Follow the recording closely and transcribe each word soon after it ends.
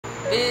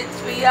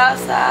bitch. We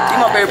outside.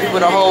 You my favorite people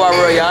in the whole wide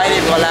world, y'all. I ain't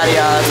even gonna lie to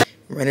y'all.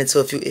 Ran into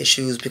a few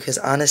issues because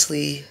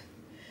honestly,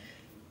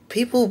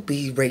 people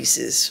be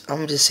racist. I'm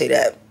gonna just say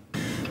that.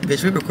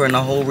 Bitch, we recording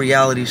a whole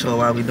reality show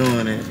while we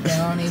doing it. They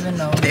don't even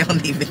know. They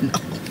don't even know.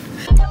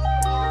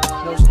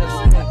 No such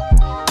thing.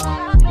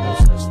 No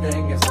such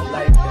thing as a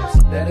life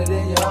that's better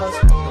than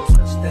yours. No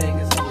such thing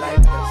as a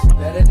life that's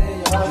better than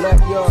yours.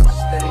 Love yours. No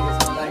such thing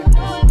as a life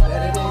that's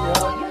better than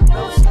yours.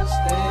 No such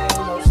thing.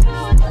 No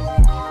such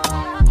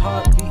thing.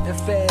 Heart beating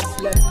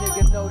fast. Let a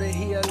nigga know that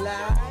he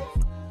alive.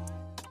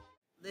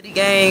 Liddy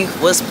gang,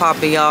 what's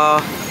poppin', y'all?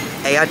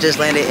 Hey, I just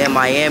landed in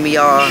Miami,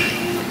 y'all.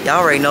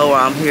 Y'all already know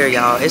why I'm here,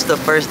 y'all. It's the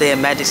first day of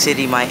Magic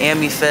City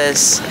Miami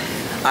Fest.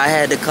 I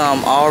had to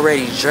come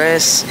already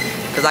dressed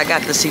because I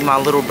got to see my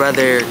little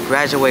brother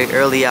graduate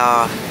early,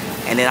 y'all.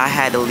 And then I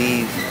had to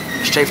leave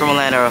straight from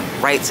Atlanta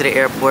right to the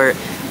airport.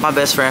 My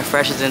best friend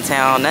Fresh is in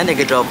town. That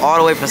nigga drove all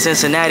the way from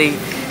Cincinnati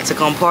to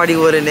come party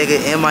with a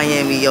nigga in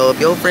Miami, yo. If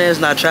your friends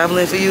not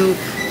traveling for you,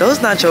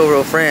 those not your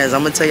real friends.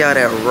 I'm gonna tell y'all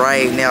that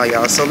right now,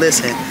 y'all. So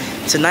listen.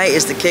 Tonight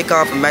is the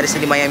kickoff of Magic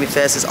City Miami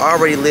Fest. It's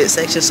already lit,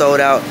 section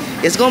sold out.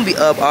 It's gonna be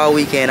up all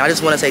weekend. I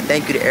just wanna say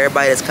thank you to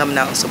everybody that's coming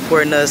out and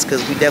supporting us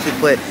because we definitely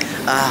put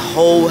a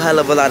whole hell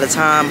of a lot of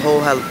time,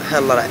 hell of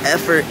a lot of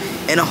effort,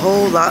 and a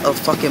whole lot of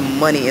fucking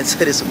money into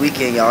this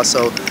weekend, y'all.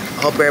 So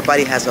I hope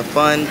everybody has a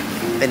fun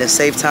and a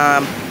safe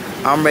time.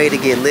 I'm ready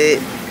to get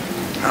lit.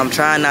 I'm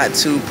trying not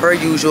to, per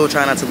usual,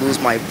 trying not to lose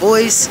my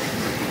voice.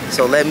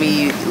 So let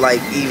me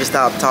like even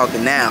stop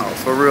talking now,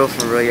 for real,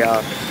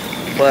 y'all.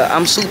 But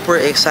I'm super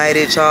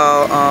excited,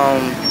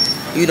 y'all.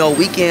 You know,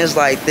 weekends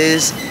like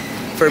this,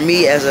 for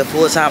me as a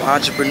full-time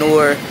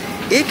entrepreneur,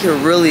 it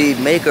can really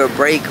make or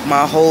break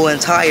my whole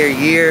entire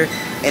year.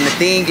 And the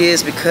thing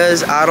is,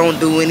 because I don't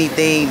do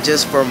anything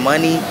just for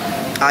money,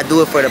 I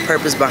do it for the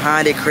purpose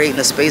behind it, creating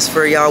a space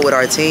for y'all with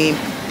our team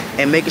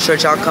and making sure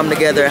y'all come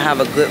together and have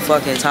a good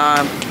fucking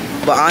time.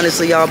 But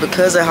honestly, y'all,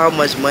 because of how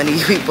much money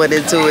we put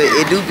into it,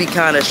 it do be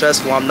kind of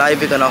stressful. I'm not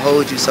even gonna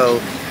hold you. So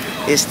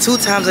it's 2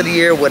 times of the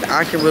year when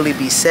I can really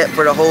be set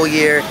for the whole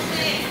year.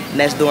 And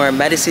that's during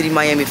Magic City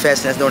Miami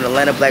Fest, and that's during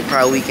Atlanta Black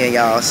Pride Weekend,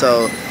 y'all.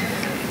 So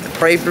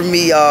pray for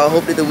me, y'all.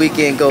 Hope that the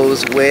weekend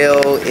goes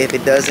well. If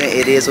it doesn't,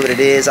 it is what it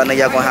is. I know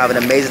y'all gonna have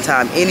an amazing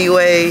time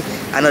anyway.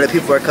 I know that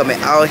people are coming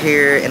out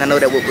here, and I know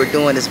that what we're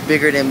doing is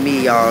bigger than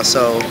me, y'all.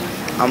 So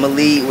I'm gonna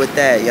lead with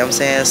that, you know what I'm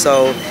saying?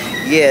 So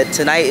yeah,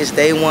 tonight is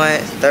day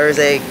 1,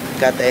 Thursday.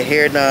 Got the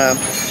hair done.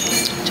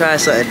 Trying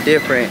something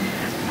different.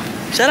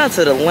 Shout out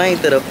to the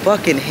length of the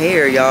fucking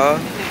hair, y'all.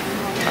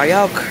 Are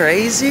y'all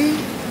crazy?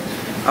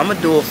 I'm gonna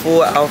do a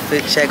full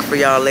outfit check for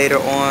y'all later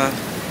on,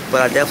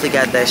 but I definitely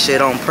got that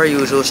shit on per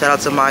usual. Shout out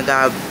to my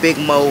guy Big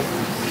Mo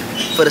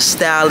for the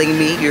styling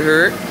me, you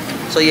heard?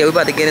 So yeah, we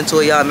about to get into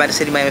it, y'all. Magic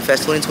City Miami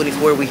Fest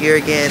 2024. We here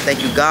again.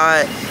 Thank you,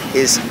 God.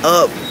 It's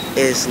up.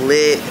 It's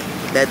lit.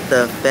 Let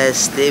the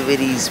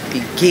festivities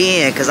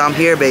begin, cause I'm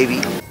here, baby.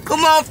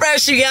 Come on,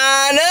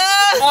 Freshiana.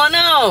 Oh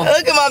no.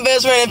 Look at my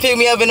best friend pick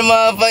me up in the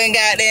motherfucking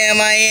goddamn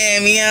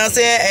Miami, you know what I'm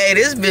saying? Hey,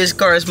 this bitch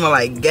car smell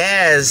like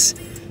gas.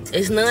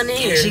 It's none in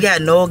here. She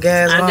got no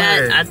gas on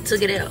her. I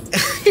took it out.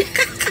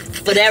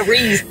 For that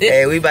reason.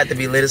 Hey, we about to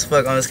be lit as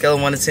fuck on a scale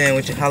of 1 to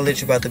 10. How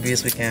lit you about to be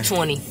this weekend?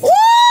 20. Woo!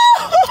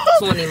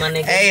 20, my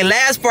nigga. Hey,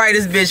 last part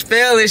this bitch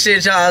fell and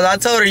shit, y'all. I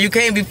told her you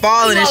can't be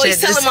falling and shit.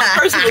 Telling my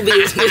personal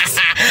business.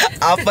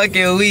 I'm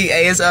fucking weak.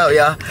 Hey, it's up,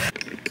 y'all.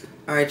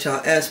 All right,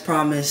 y'all. As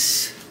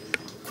promised,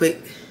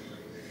 quick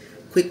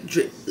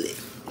drip lit.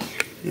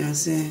 You know what I'm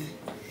saying?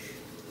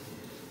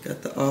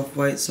 Got the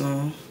off-whites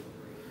on.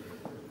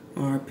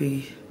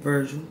 RP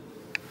Virgil.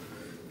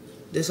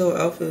 This whole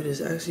outfit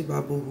is actually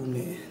by Boo Boo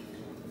Man.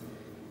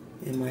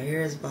 And my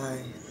hair is by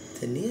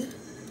Tania.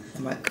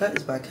 And my cut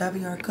is by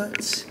Caviar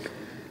Cuts.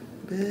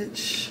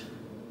 Bitch.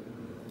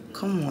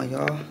 Come on,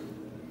 y'all.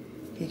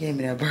 He gave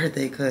me that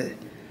birthday cut.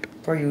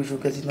 Per usual,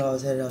 because you know I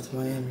was headed out to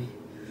Miami.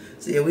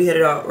 So yeah, we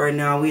headed out right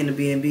now. We in the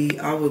B&B.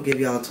 I will give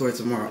y'all a tour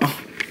tomorrow.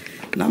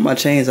 Now my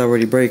chain's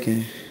already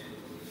breaking.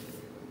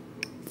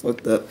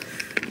 Fucked up.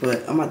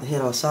 But I'm about to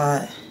head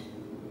outside.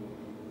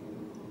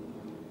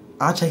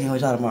 I'll check in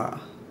with y'all tomorrow.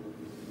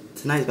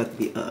 Tonight's about to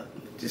be up.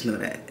 Just know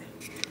that.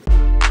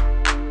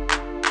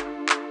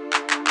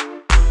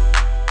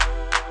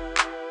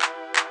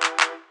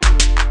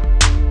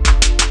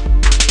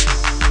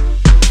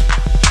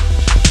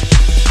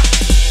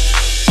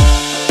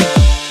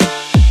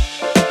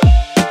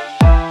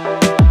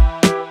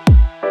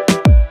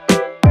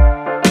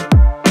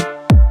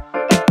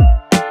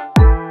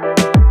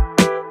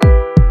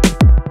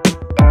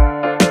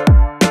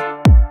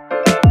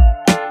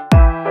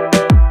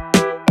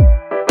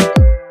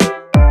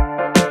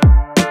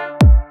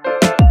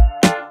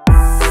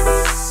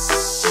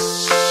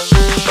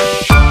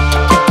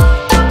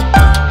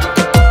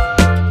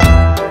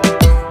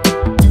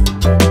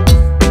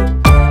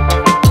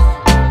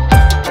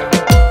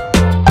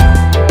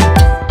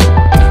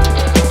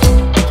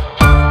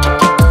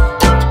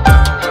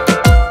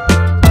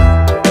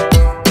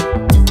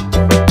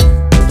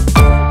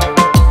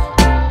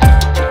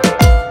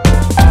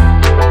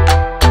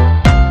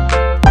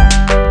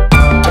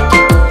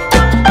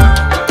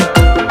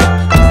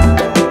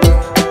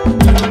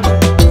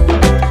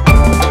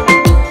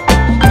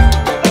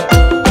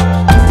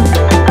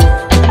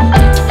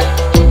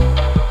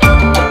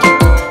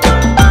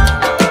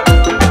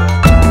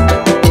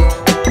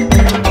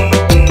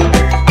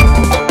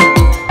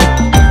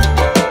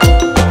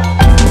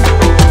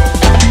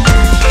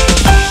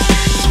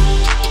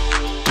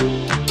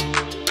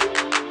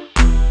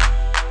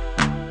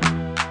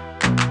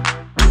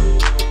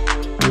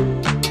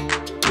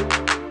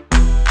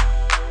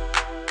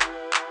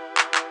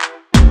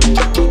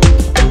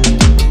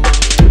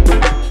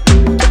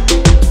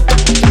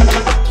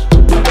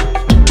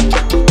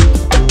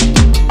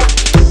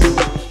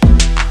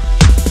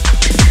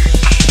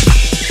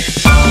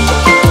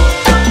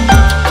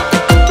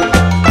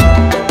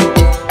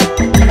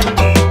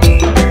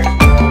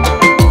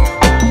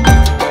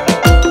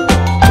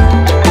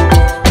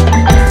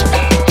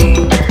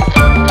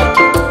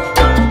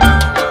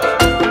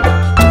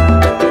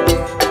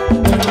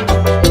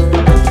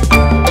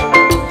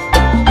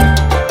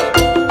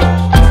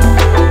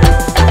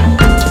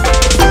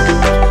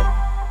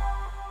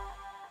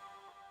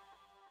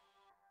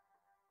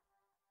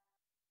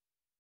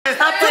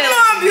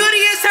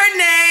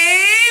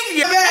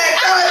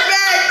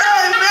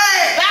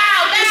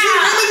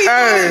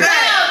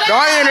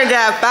 Darian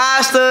got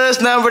 5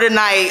 studs number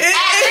tonight.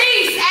 At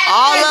least.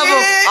 All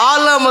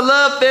of them a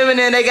little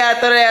feminine. They gotta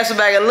throw their ass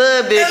back a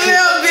little bit.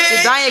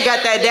 Darian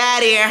got that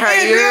daddy in her.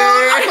 You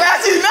heard?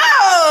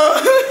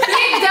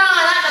 Big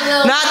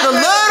Don, Not the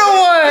little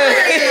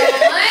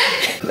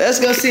one. Let's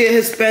go see a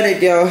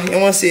Hispanic, y'all. You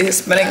wanna see a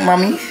Hispanic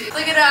mommy?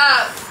 Look it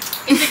up.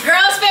 It's your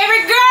girl's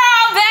favorite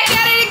girl. Back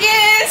at it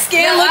again.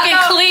 Skin looking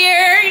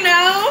clear, you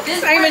know.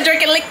 I ain't been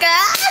drinking liquor.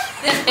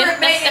 This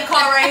Britt making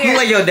car right You here.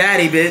 like your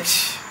daddy,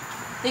 bitch.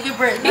 Look at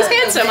Britt. He's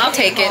handsome. I'll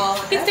take it.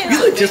 You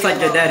look just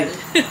like your daddy.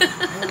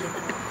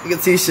 Look at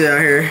Tisha out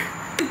here.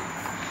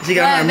 She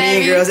got on her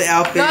Mean Girls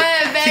outfit. Go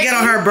ahead, baby. She got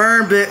on her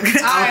burn bit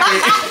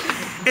outfit.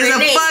 It's a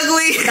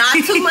fugly. Not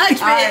too much,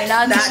 bitch. Alright,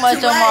 not too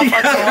much on my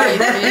fucking wife,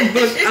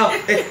 bitch.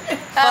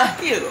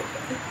 Fuck you.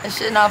 That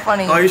shit not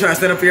funny. Oh, you trying to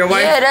stand up for your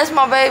wife? Yeah, that's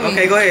my baby.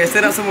 Okay, go ahead.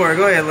 Stand up some more.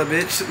 Go ahead, little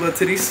bitch. Little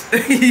titties.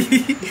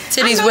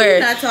 Titties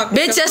weird.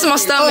 Bitch, that's my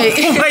stomach.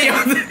 Wait,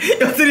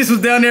 your titties was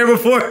down there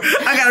before.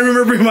 I gotta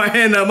remember to bring my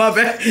hand up. My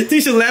bad.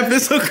 Tisha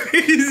laughing so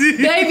crazy.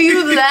 Baby,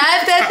 you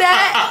laughed at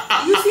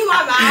that? You see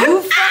my mouth?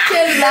 You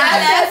fucking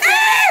laughed at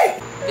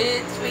that?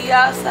 Bitch, we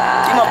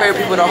outside. You my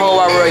favorite people in the whole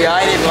wide world, y'all.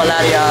 I ain't even gonna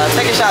lie to y'all.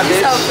 Take a shot, bitch.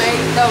 So fake.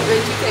 No,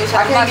 bitch, you take a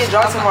shot. I can't get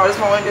drunk tomorrow. This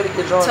is my one day to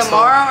get drunk.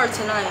 Tomorrow or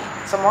tonight?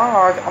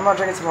 Tomorrow, I'm not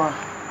drinking tomorrow.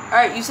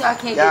 Alright, you said I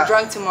can't get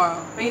drunk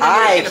tomorrow.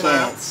 I can't.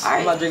 Alright.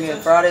 I'm not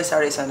drinking Friday,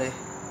 Saturday, Sunday.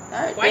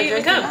 Alright, Why you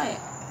even come?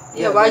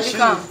 Yeah, why'd you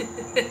come?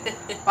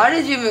 Why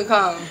did you even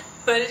come?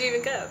 Why did you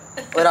even come?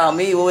 Without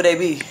me, what would they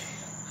be?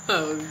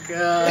 Oh,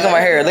 God. Look at my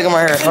hair. Look at my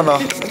hair. Hold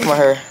on. Look at my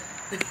hair.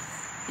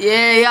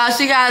 Yeah, y'all,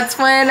 she got a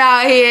twin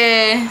out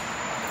here.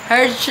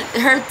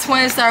 Her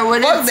twin started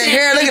with Fuck the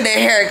hair. Look at the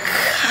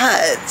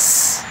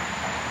haircuts.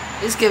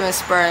 It's giving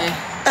spray.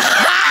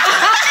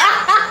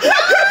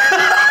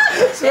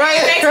 Spray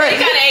is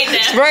crazy.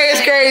 Spray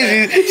is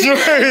crazy.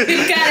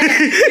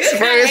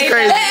 Spray is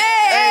crazy.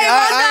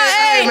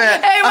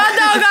 Hey, my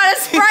dog got a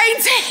spray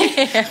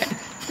tan.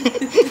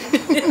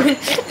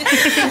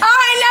 I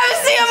ain't never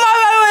seen a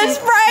mother with a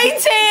spray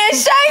tan.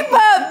 Shape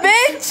up,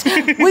 bitch.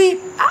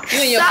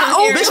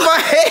 Bitch, my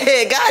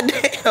head.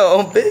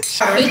 Goddamn,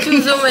 bitch. Bitch,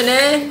 you zooming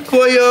in.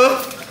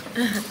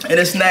 Koyo. And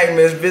a snack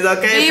miss, bitch.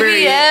 Okay,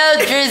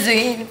 BBL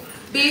Drizzy.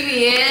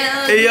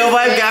 BBL. Hey, your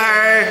wife got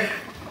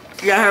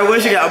her,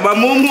 what she got? My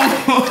moo.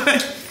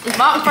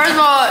 First of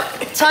all,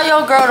 tell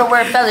your girl to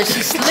wear feathers.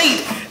 She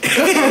sleep. She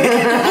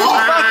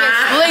fucking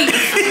sleep.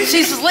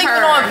 She's sleeping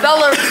on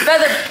feather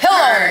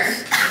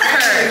pillows.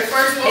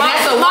 My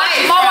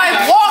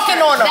wife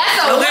walking on them.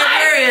 That's a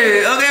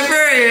wife. Okay,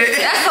 period.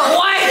 That's a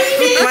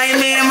wife. My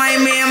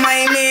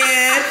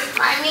man.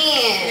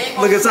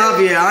 Look at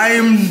Tapia. I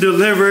am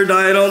delivered.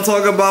 I don't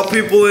talk about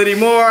people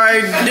anymore.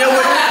 I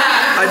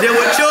deal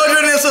with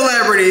children and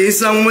celebrities.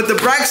 Some with the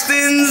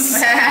Braxtons.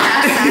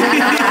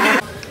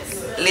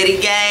 Lady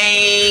gang.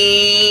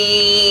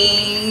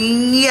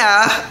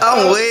 Yeah,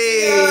 I'm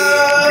way.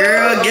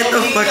 Girl, get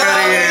the fuck out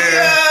of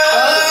here.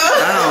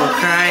 I'm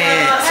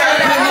crying.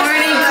 Good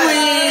morning,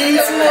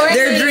 queens.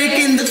 They're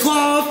drinking the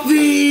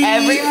coffee.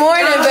 Every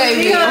morning,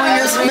 baby. On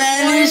your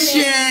Spanish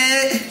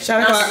shit.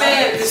 Shot o'clock.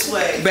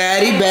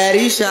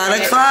 Baddie, shot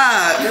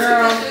o'clock.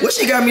 What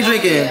she got me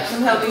drinking?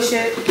 Some healthy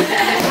shit.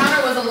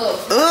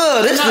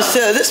 Ugh, this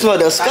smells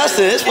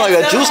disgusting. This smells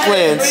like a juice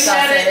cleanse. It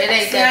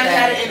ain't that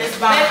bad. That's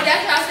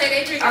how I say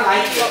they drink.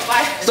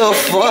 The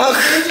fuck?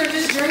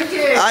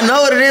 I know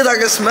what it is. I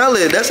can smell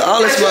it. That's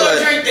all it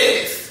smells like.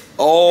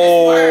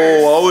 Oh,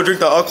 I would drink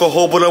the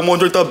alcohol, but I won't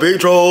drink the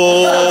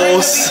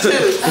Bedros.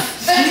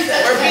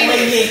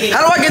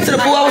 How do I get to the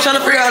pool? I was trying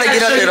to figure out how to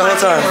get up there the whole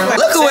time.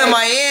 Look who in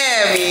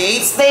Miami.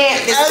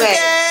 Stand this way.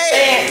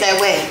 Stand that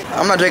way.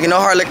 I'm not drinking no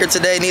hard liquor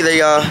today neither,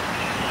 y'all.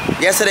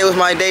 Yesterday was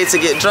my day to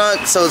get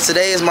drunk, so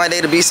today is my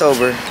day to be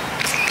sober.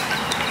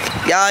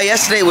 Y'all,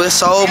 yesterday was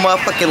so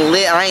motherfucking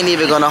lit. I ain't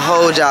even gonna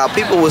hold y'all.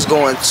 People was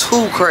going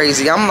too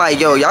crazy. I'm like,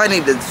 yo, y'all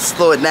need to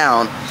slow it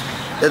down.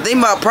 The thing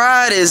about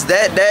pride is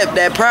that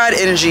pride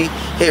energy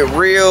hit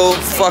real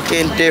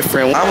fucking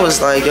different. I was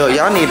like, yo,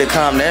 y'all need to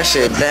calm that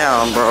shit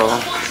down, bro.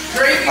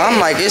 I'm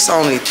like, it's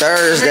only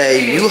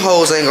Thursday. You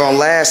hoes ain't gonna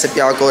last if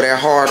y'all go that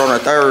hard on a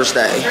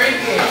Thursday.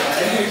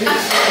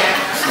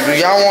 Do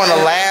y'all wanna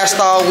last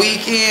all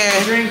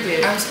weekend? Drink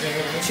it.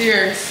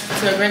 Cheers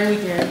to a great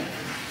weekend.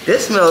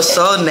 This smells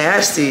so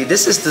nasty.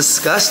 This is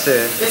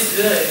disgusting. It's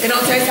good. It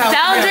don't taste how.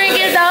 Don't drink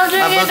it. Don't do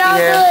it.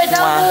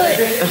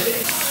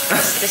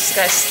 It's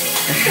disgusting.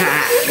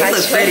 You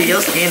look pretty. Your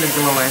skin is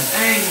glowing.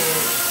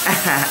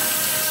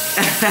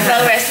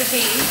 No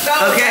recipe.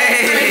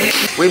 Okay.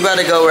 We about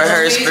to go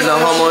rehearse for the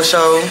Homo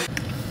show.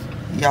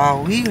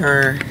 Y'all, we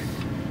are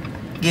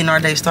getting our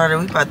day started.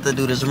 We about to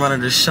do this run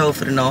of the show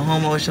for the No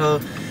Homo show.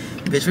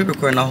 Bitch, we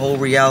recording a whole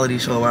reality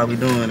show while we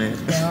doing it.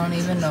 They don't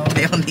even know.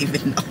 They don't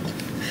even know.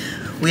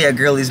 We at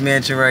Girlie's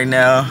Mansion right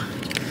now.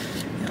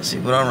 Y'all see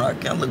what I'm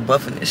rocking. I look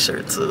buff in this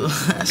shirt too.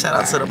 Shout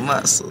out to the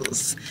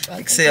muscles.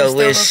 Excel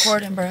wish. Still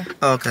recording, bro.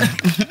 Okay.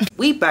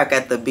 We back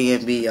at the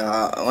B&B,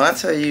 y'all. When I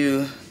tell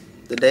you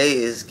the day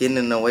is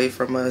getting away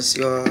from us,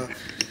 y'all,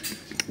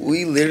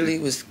 We literally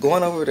was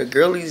going over to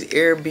Girlie's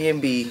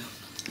Airbnb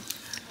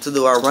to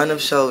do our run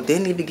of show.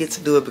 Didn't even get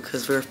to do it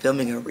because we were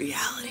filming a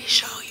reality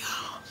show,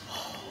 y'all.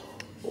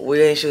 We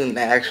ain't shooting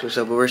the actual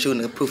show, but we're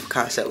shooting a proof of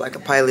concept, like a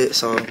pilot.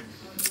 So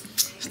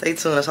stay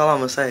tuned. That's all I'm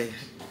gonna say.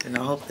 And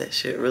I hope that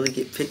shit really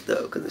get picked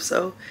up. Because if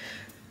so,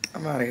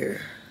 I'm out of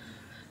here.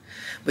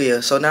 But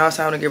yeah, so now it's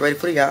time to get ready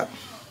for the yacht.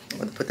 I'm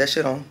gonna put that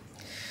shit on.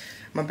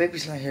 My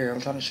baby's not here.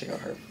 I'm trying to show y'all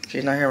her.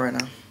 She's not here right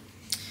now.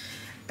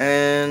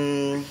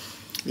 And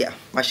yeah,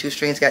 my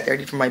shoestrings got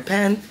dirty from my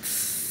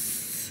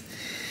pants.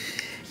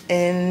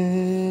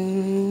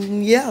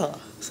 And yeah,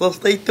 so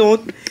stay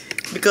tuned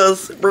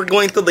because we're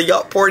going to the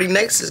yacht party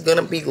next. It's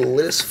gonna be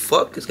lit as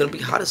fuck. It's gonna be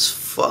hot as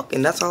fuck,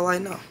 and that's all I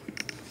know.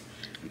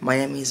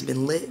 Miami's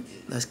been lit.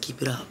 Let's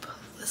keep it up.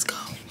 Let's go.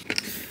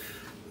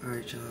 All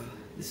right, y'all.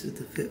 This is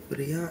the fit for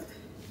the yacht.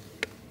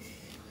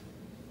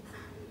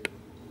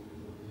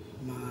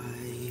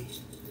 My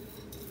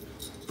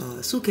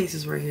suitcase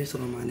is right here, so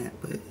don't mind that.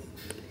 But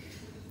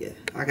yeah,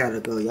 I gotta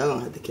go. Y'all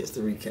gonna have to catch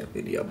the recap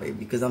video, baby,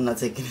 because I'm not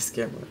taking this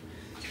camera.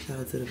 Shout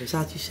out to the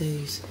Versace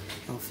shades,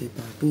 outfit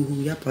by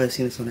Boohoo. Y'all probably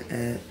seen this on the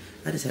ad.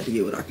 I just had to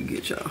get what I could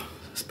get, y'all.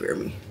 Spare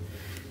me.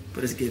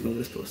 But it's giving what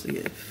it's supposed to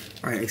give.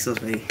 All right,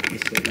 excuse me.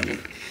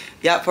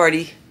 Yacht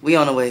party, we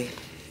on the way.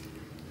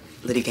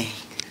 Liddy gang.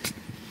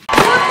 What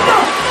the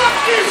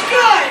fuck is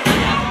good?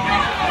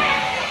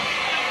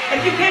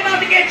 If you came out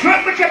to get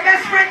drunk with your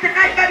best friend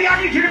tonight, baby,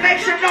 I need you to make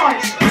some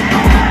noise.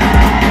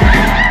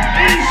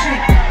 Easy.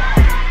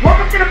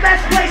 Welcome to the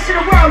best place in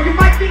the world. You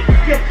might be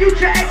your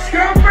future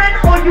ex-girlfriend,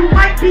 or you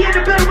might be in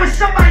the middle with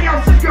somebody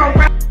else's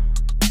girlfriend.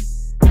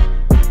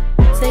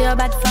 Say you're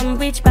bad from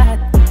which bad?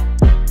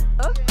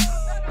 Okay.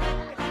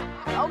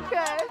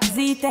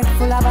 Z-Tech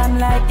full of them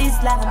like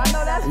Islam. I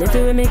know that's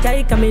Little with me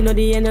kike, me know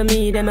the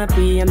enemy. Them a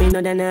pray, and me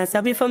know they're not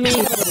sorry for me.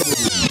 Cheers,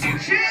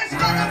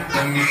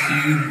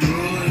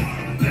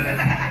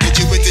 Did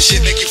you with the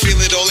shit make you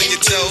feel it all in your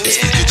toes?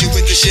 Did you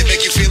with the shit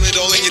make you feel it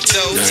all in your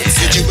toes?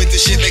 Did you with the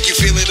shit make you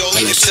feel it all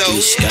in your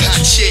toes?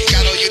 Hot shit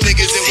got all you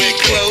niggas in wear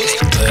clothes.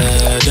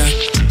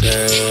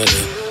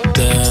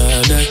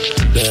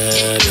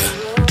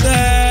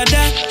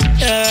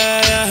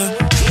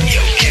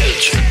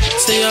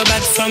 Say you're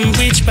bad from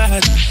which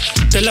part?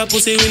 Tell a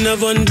pussy we no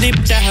one dip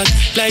tag.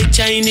 Like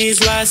Chinese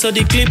wall, so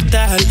the clip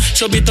tag.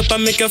 Show it up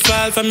and make you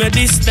fall from your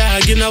disc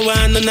tag. You know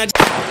one on a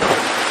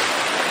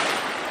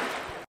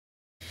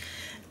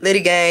Liddy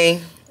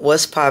gang,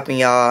 what's poppin',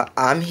 y'all?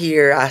 I'm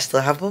here. I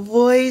still have a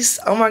voice.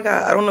 Oh my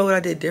god, I don't know what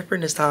I did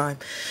different this time.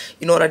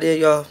 You know what I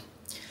did, y'all?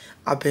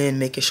 I've been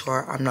making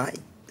sure I'm not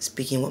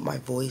speaking with my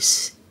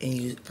voice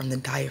and from the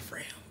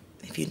diaphragm.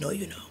 If you know,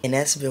 you know. And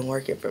that's been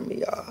working for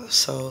me, y'all.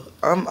 So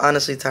I'm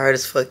honestly tired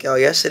as fuck, y'all.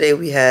 Yesterday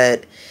we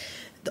had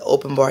the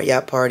open bar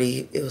yacht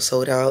party. It was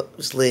sold out. It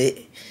was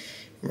lit.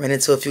 Ran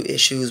into a few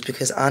issues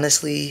because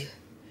honestly,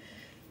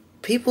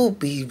 people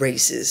be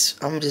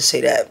racist. I'm gonna just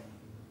say that.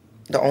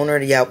 The owner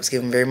of the yacht was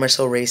giving very much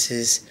so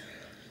racist.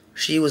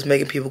 She was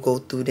making people go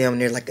through damn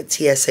near like a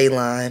TSA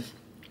line.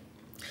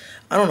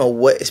 I don't know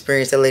what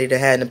experience that lady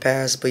had in the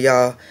past, but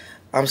y'all,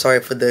 I'm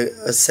sorry for the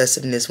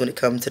excessiveness when it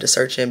comes to the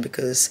searching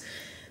because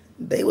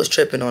they was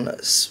tripping on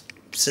us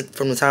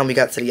from the time we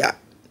got to the yacht.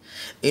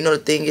 You know,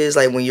 the thing is,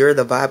 like, when you're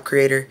the vibe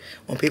creator,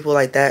 when people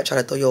like that try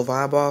to throw your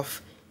vibe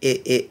off,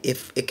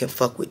 it can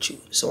fuck with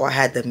you. So I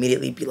had to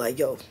immediately be like,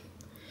 yo,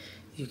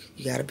 you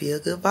gotta be a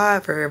good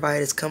vibe for everybody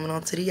that's coming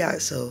onto the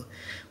yacht. So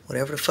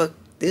whatever the fuck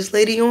this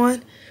lady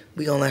on,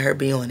 we gonna let her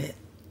be on it.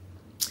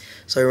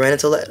 So we ran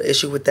into an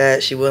issue with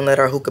that. She wouldn't let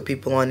our hookah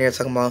people on there,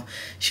 talking about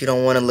she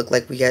don't want to look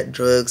like we got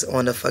drugs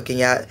on the fucking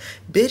yacht.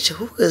 Bitch,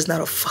 hookah is not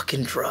a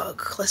fucking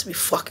drug. Let's be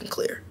fucking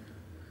clear.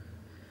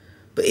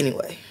 But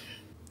anyway,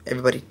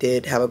 everybody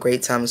did have a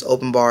great time. It's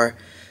open bar,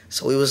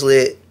 so we was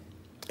lit.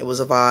 It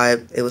was a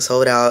vibe. It was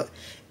sold out.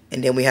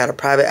 And then we had a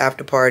private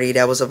after party.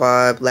 That was a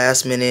vibe.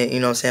 Last minute,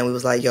 you know what I'm saying? We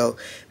was like, yo,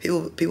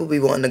 people be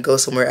wanting to go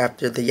somewhere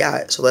after the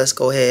yacht. So let's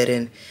go ahead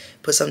and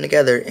put something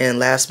together. And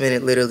last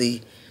minute,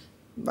 literally,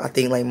 I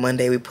think like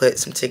Monday, we put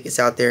some tickets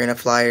out there in a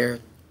flyer.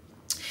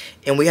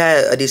 And we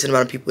had a decent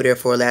amount of people there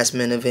for a last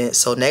minute event.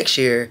 So next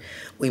year,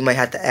 we might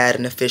have to add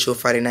an official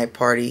Friday night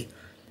party.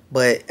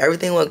 But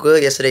everything went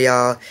good yesterday,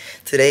 y'all.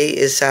 Today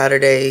is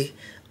Saturday.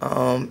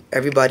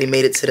 Everybody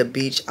made it to the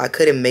beach. I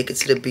couldn't make it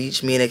to the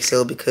beach, me and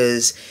Excel,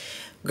 because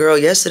girl,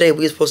 yesterday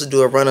we were supposed to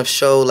do a run of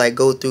show, like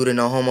go through the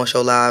No Homo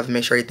show live,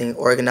 make sure everything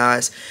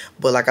organized.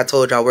 But like I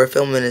told y'all, we're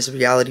filming this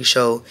reality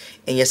show,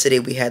 and yesterday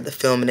we had the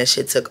film, and that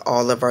shit took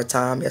all of our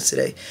time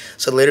yesterday.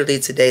 So literally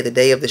today, the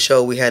day of the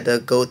show, we had to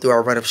go through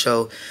our run of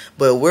show.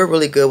 But we're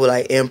really good with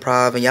like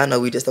improv, and y'all know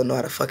we just don't know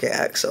how to fucking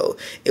act, so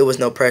it was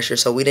no pressure.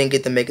 So we didn't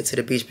get to make it to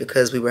the beach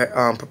because we were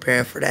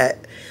preparing for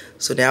that.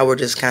 So now we're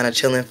just kind of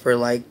chilling for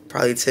like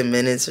probably 10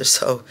 minutes or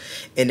so,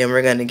 and then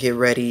we're gonna get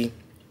ready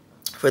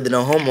for the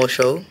No Homo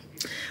show,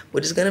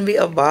 which is gonna be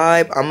a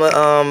vibe. I'm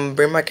gonna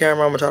bring my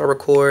camera. I'm gonna try to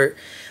record.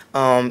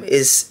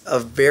 It's a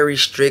very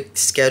strict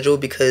schedule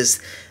because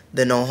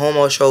the No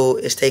Homo show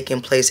is taking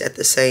place at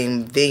the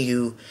same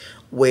venue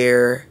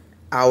where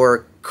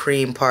our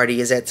cream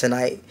party is at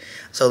tonight.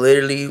 So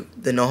literally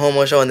the No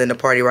Homo show and then the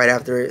party right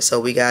after it. So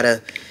we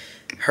gotta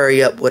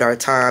hurry up with our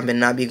time and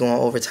not be going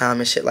overtime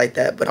and shit like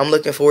that. But I'm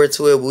looking forward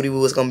to it. Woody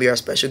Woo is gonna be our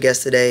special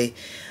guest today.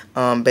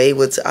 Bae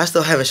I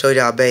still haven't showed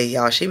y'all Bae,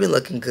 y'all. She been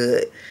looking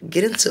good.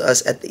 Getting to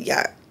us at the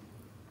yacht.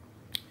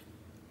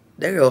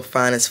 That girl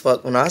fine as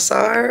fuck. When I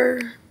saw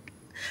her,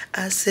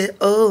 I said,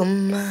 oh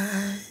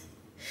my,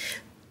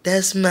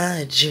 that's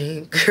my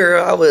dream.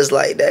 Girl, I was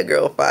like, that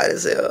girl fine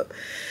as hell.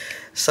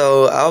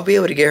 So I'll be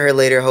able to get her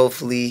later,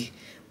 hopefully.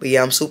 But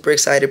yeah, I'm super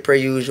excited per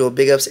usual.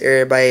 Big ups to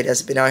everybody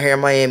that's been out here in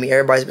Miami.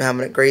 Everybody's been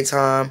having a great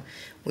time.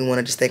 We want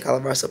to just thank all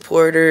of our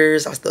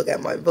supporters. I still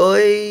got my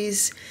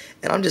boys.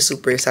 And I'm just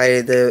super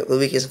excited. The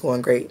weekend's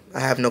going great. I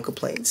have no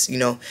complaints. You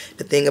know,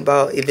 the thing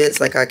about events,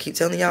 like I keep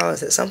telling y'all, is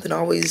that something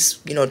always,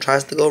 you know,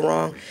 tries to go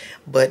wrong.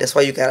 But that's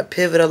why you got to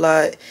pivot a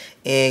lot.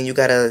 And you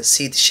got to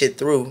see the shit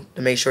through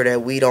to make sure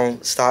that we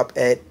don't stop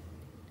at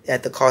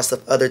the cost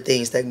of other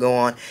things that go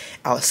on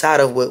outside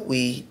of what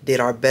we did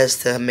our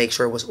best to make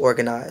sure it was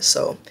organized.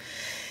 So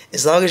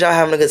as long as y'all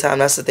having a good time,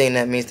 that's the thing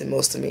that means the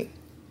most to me.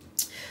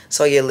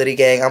 So yeah, Liddy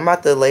gang, I'm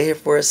about to lay here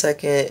for a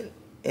second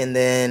and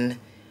then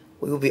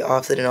we will be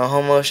off to the No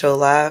Homo show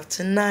live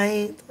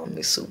tonight.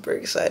 I'm super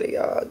excited,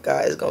 y'all.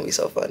 Guys, it's gonna be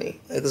so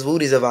funny because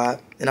Woody's a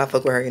vibe and I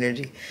fuck with her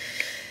energy.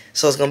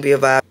 So it's gonna be a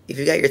vibe. If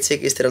you got your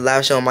tickets to the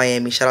live show in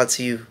Miami, shout out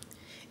to you.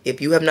 If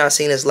you have not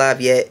seen us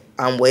live yet,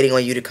 I'm waiting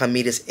on you to come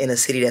meet us in a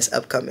city that's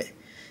upcoming.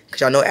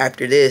 Because y'all know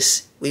after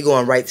this, we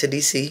going right to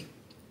D.C.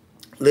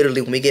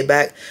 Literally, when we get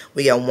back,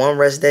 we got one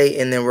rest day,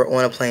 and then we're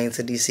on a plane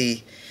to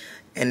D.C.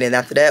 And then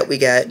after that, we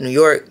got New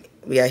York,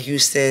 we got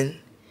Houston.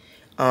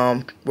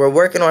 We're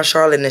working on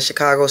Charlotte and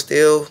Chicago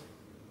still.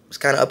 It's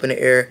kind of up in the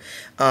air.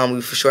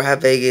 We for sure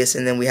have Vegas,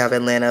 and then we have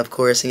Atlanta, of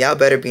course. And y'all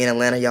better be in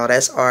Atlanta, y'all.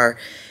 That's our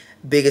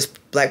biggest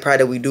Black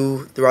Pride that we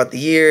do throughout the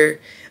year.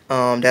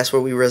 That's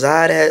where we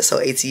reside at. So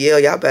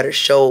ATL, y'all better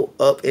show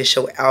up and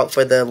show out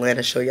for the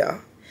Atlanta show, y'all.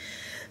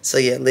 So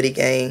yeah, Liddy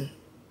gang,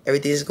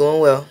 everything's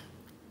going well.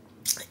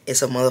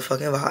 It's a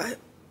motherfucking vibe.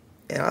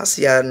 And I'll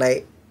see y'all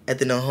tonight at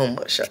the No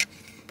Homo show.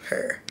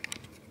 Her.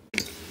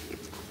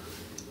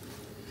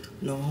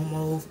 No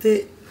Homo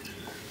fit.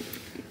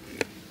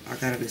 I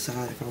gotta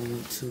decide if I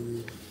want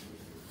to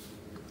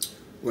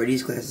wear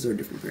these glasses or a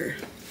different pair.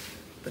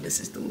 But this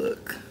is the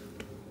look.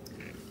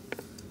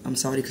 I'm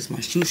sorry because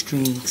my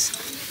shoestrings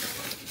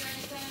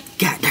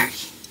got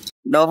dirty.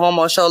 No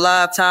Homo show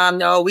live time,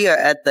 y'all. We are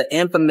at the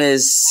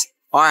infamous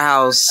Our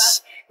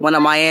House, one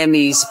of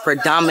Miami's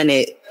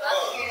predominant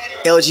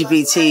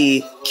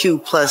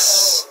LGBTQ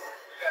plus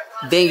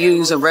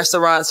venues and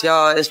restaurants,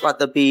 y'all. It's about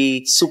to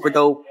be super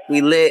dope.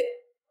 We lit.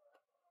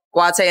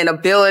 Guate in the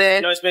building.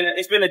 You know,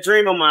 it's been a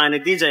dream of mine to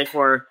DJ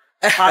for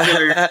a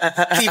popular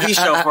TV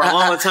show for a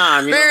long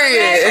time. You know?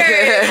 Period.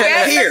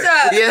 Here.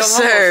 Yes,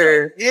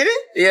 sir. Get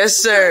it?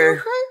 Yes,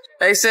 sir.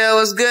 They said it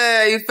was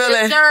good. You feeling?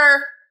 Yes,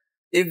 sir.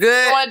 You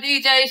good? You want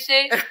DJ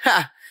shit?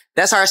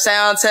 That's our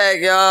sound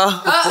tag,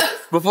 y'all.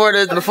 Before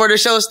the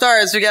show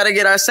starts, we gotta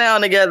get our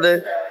sound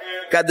together.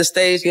 Got the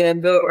stage getting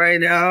built right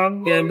now.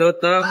 Getting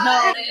built up.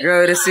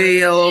 Girl, the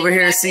CEO over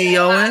here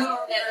CEOing.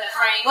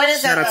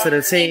 Shout out to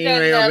the team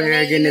right over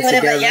here getting it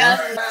together.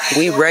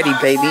 We ready,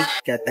 baby.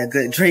 Got that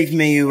good drink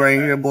menu right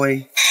here,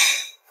 boy.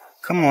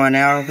 Come on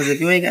now, because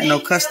if you ain't got no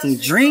custom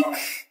drink,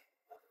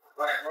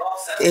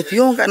 if you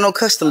don't got no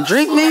custom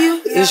drink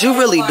menu, is you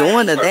really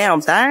doing the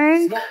damn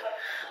thing?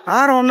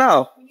 I don't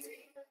know.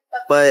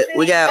 But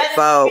we got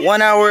about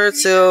 1 hour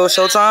till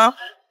showtime.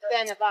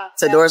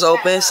 So doors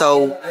open,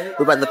 so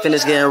we're about to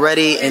finish getting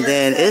ready, and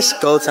then it's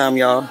go time,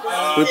 y'all.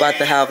 We're about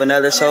to have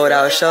another sold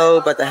out show,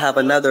 about to have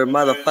another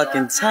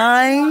motherfucking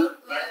time,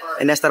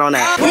 and that's that on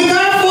that.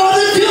 Without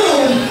further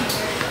ado,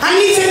 I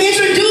need to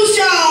introduce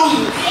y'all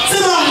to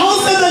the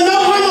host of the No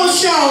Homo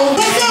show.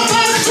 What's up,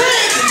 Boss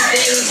Britt?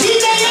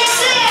 DJ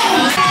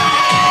XL.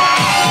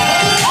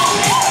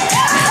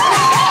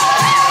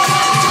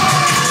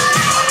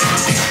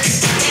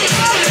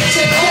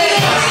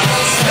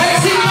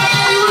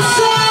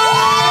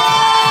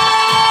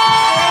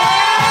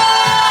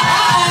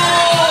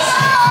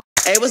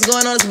 Hey, what's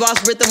going on? It's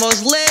Boss Britt, the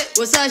most lit.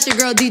 What's up? It's your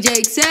girl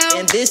DJ XL.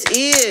 And this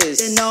is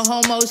the No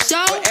Homo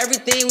show. For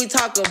everything we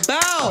talk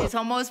about. It's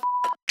almost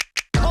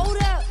hold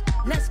up.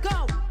 Let's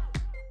go.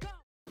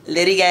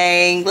 Liddy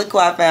gang, look who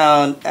I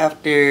found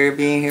after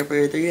being here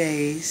for 3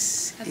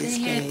 days. I've been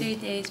here 3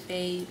 days,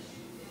 babe.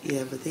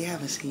 Yeah, but they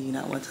haven't seen you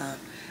not one time.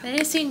 They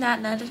didn't see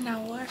that. No, there's not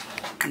war.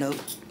 Nope.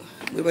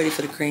 We're ready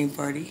for the cream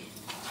party.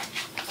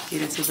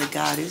 Get into the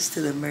goddess,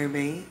 to the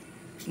mermaid.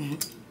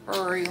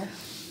 For real.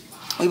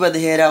 We about to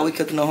head out. We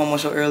cooked No Homo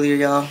show earlier,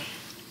 y'all.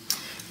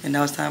 And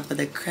now it's time for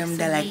the creme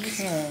de la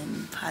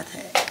creme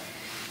party.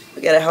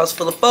 We got a house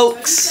full of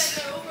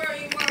folks.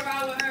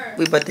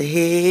 We about to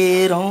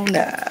head on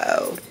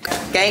now.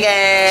 Gang,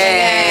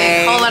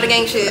 gang. Whole lot of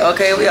gang shit.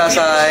 Okay, we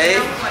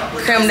outside.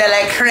 Creme de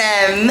la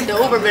creme. The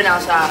Uber been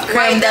outside.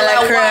 Creme de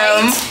la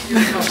creme.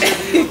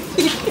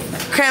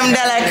 Creme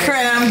de la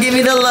creme. Give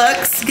me the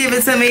looks. Give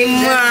it to me.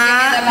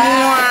 Mwah,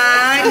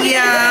 mwah,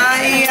 yeah,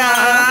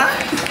 yeah.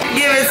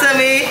 Give it to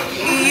me.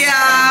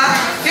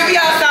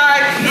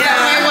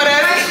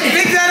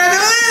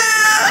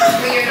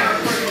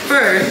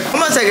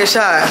 a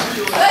shot.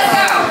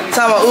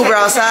 Talking about Uber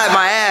outside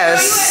my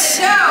ass.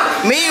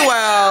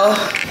 Meanwhile,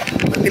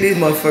 look at these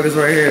motherfuckers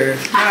right here.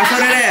 Nah, show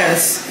that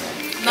ass.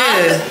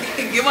 Yeah.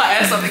 Get my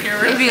ass on the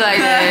camera. It be like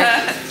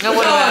that. No,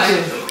 what about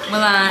you?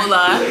 Milan.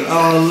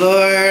 Oh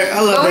Lord,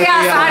 I love we that.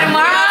 outside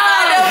tomorrow.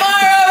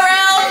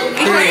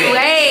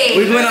 Wait.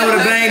 We going out with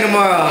a bang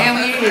tomorrow.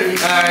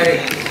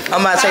 Alright.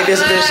 I'm about to take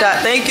this good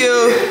shot. Thank you.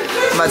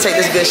 I'm about to take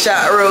this good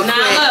shot real quick.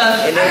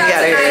 And then we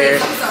got here.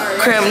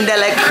 Creme de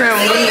la creme,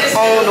 we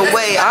on the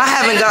way. I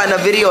haven't gotten a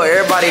video of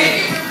everybody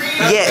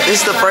yet.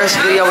 This is the first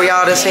video where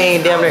y'all done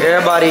seen damn near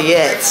everybody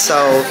yet.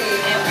 So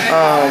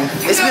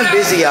it's been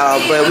busy, y'all.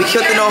 But we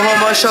killed the No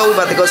Homo show. We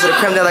about to go to the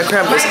creme de la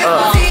creme. It's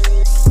up.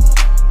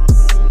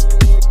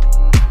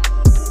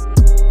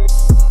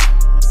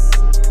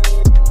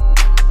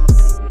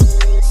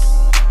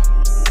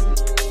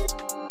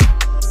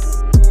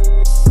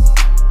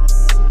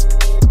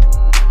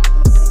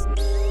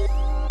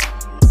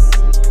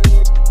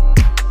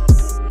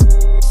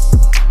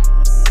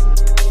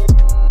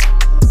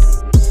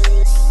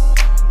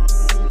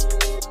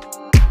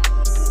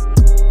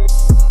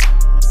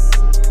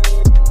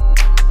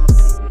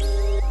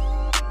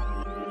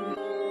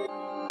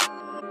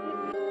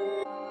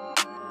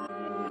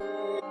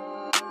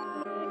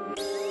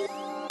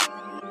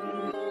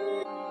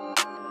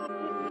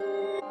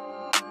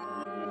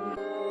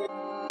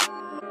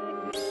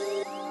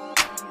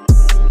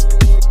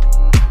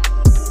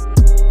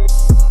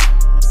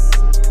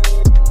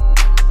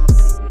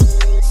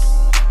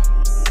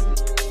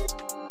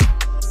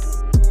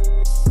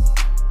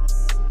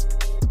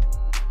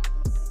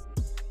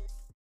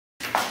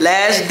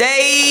 Last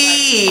day.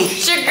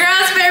 It's your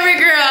girl's favorite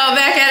girl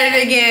back at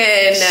it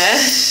again.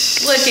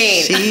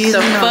 Looking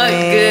the fuck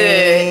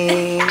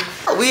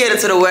good. We headed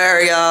to the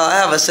wear, y'all. I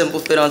have a simple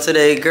fit on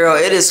today. Girl,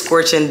 it is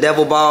scorching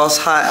devil balls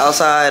hot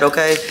outside,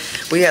 okay?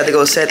 We had to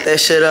go set that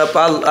shit up.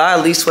 I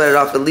at least sweated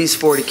off at least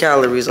 40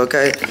 calories,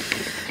 okay?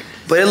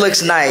 But it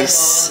looks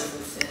nice.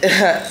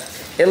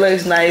 It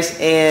looks nice,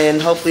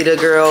 and hopefully the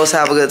girls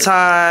have a good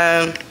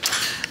time.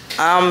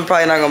 I'm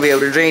probably not gonna be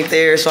able to drink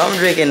there, so I'm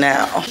drinking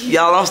now.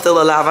 Y'all, I'm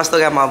still alive. I still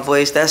got my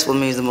voice. That's what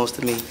means the most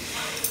to me.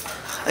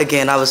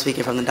 Again, I was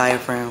speaking from the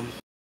diaphragm.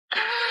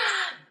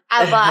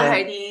 I bought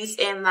her these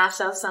and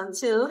myself some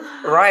too.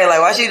 Right,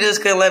 like why she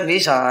just couldn't let me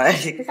shine?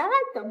 Because I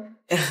like them.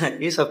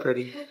 You're so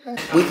pretty.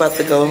 We about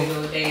to go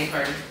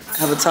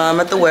have a time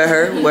at the Wear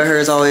Her. Wear Her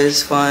is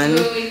always fun.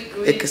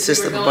 It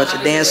consists of a bunch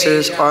of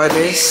dancers,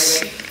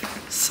 artists.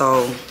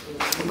 So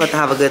we're about to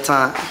have a good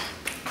time.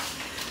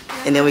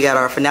 And then we got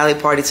our finale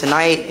party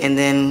tonight, and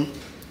then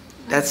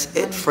that's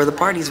it for the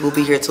parties. We'll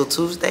be here till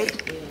Tuesday.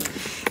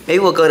 Maybe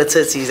we'll go to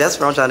Tootsie's. That's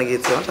where I'm trying to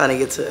get to. I'm trying to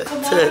get to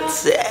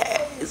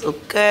Tootsie's,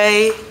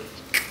 okay?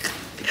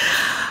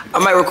 I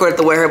might record at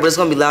the Wear Her, but it's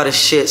gonna be loud as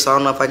shit, so I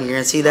don't know if I can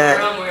guarantee that.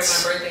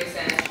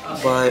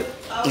 But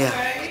yeah,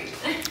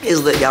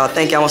 it's lit, y'all.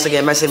 Thank y'all once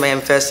again. Message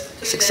Miami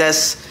Fest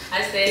success.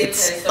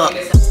 It's up.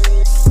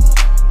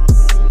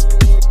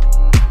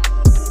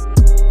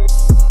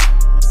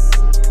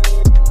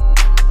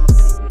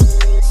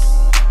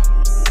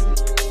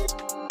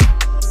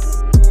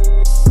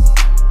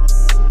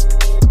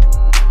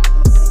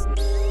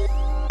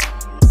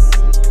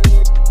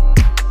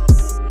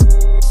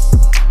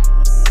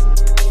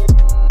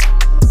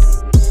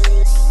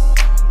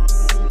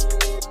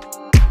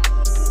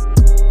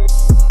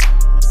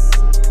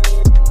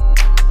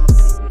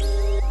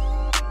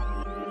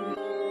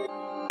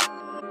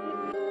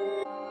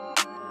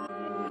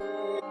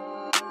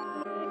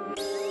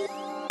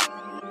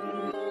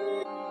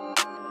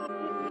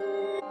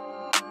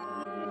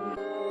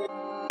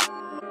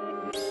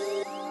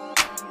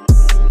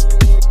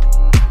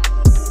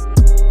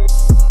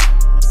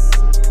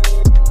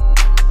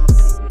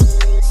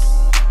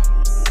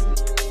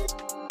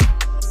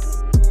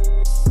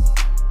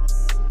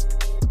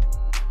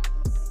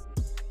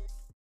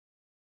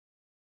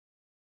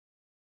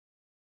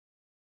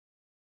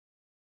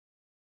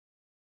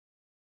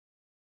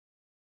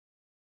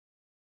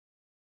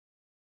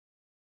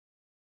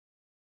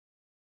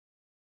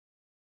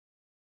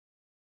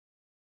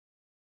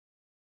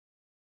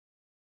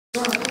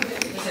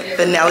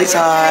 Finale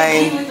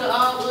time.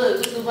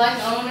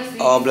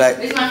 All black.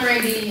 This is my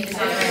friend Didi.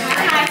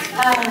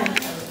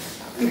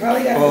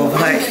 All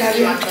black.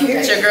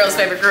 It's your girl's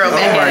favorite girl Oh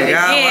back my at it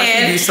God, why she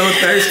again. be so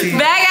thirsty?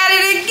 Back at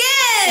it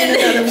again.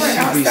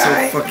 She be so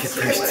fucking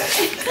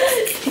thirsty.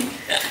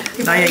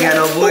 Now you ain't got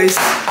no voice.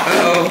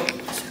 Uh-oh.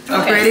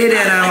 I'm pretty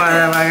then.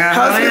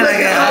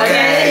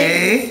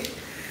 Okay.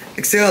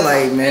 Excel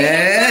like,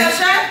 man.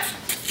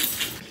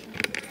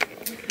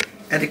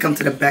 I had to come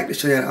to the back to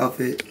show you the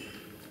outfit.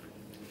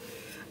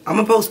 I'm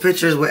gonna post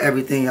pictures with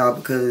everything, y'all,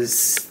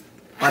 because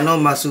I know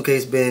my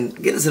suitcase been...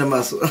 Get into the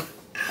muscle.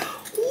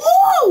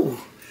 Woo!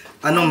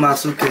 I know my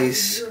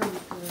suitcase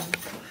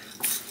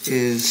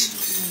is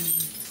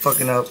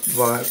fucking up the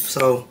vibe.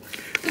 So,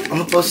 I'm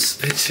gonna post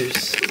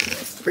pictures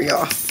for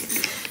y'all.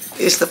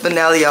 It's the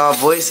finale, y'all.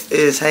 Voice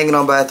is hanging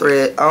on by a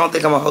thread. I don't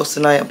think I'm gonna host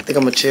tonight. I think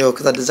I'm gonna chill,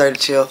 because I deserve to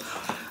chill.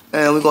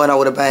 And we're going out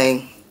with a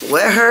bang.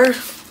 Wear Her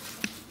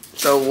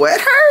So wet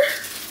her?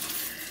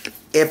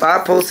 If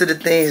I posted the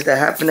things that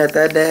happened at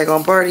that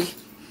daggone party,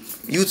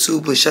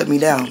 YouTube would shut me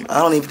down. I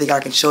don't even think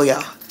I can show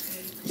y'all.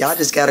 Y'all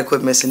just gotta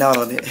quit missing out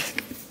on it.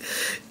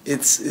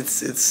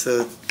 It's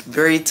a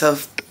very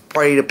tough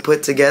party to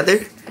put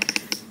together,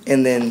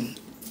 and then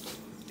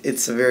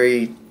it's a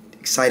very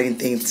exciting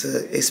thing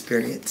to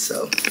experience.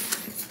 So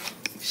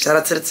shout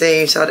out to the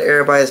team, shout out to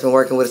everybody that's been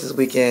working with us this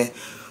weekend.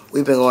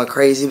 We've been going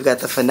crazy. We got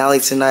the finale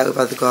tonight. We're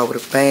about to go out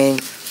with a bang.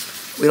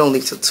 We don't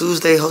leave till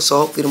Tuesday, so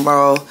hopefully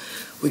tomorrow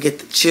we get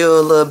to chill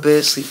a little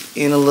bit, sleep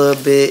in a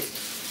little bit,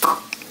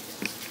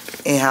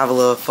 and have a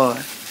little fun.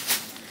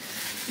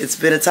 It's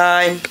been a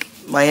time.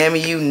 Miami,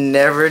 you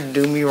never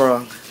do me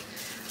wrong.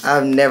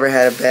 I've never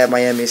had a bad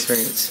Miami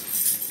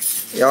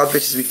experience. Y'all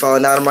bitches be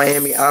falling out of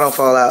Miami. I don't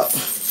fall out.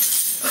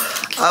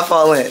 I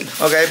fall in.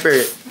 Okay,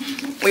 period.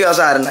 We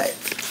outside tonight.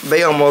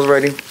 Bae almost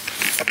ready.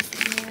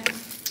 Yeah.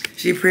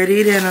 She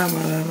pretty, then I'm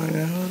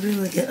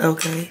looking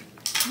okay.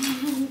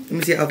 Let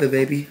me see your outfit,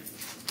 baby.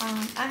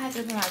 I had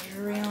to put my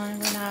jewelry on and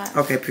whatnot.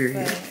 Okay,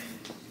 period.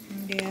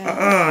 But,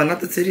 yeah. Not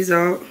the titties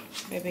out.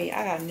 Baby,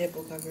 I got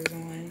nipple covers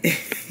on.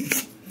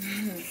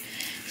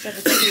 So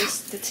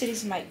the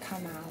titties might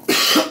come out.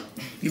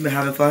 You been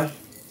having fun?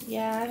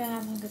 Yeah, I've been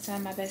having a good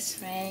time. My best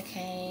friend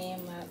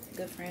came. My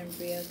good friend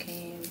Bria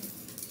came.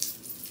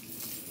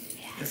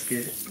 Yes. That's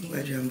good. I'm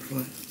glad you're having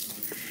fun.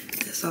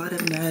 That's all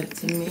that matters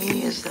to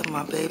me is that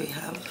my baby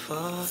having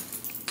fun.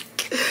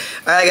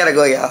 Alright, I gotta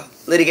go, y'all.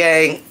 Liddy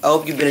gang, I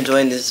hope you've been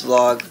enjoying this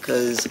vlog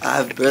because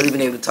I've barely been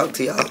able to talk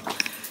to y'all.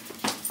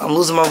 I'm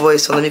losing my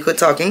voice, so let me quit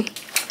talking.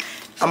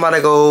 I'm about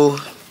to go,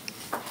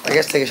 I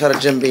guess, take a shot of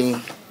Jim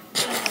Beam.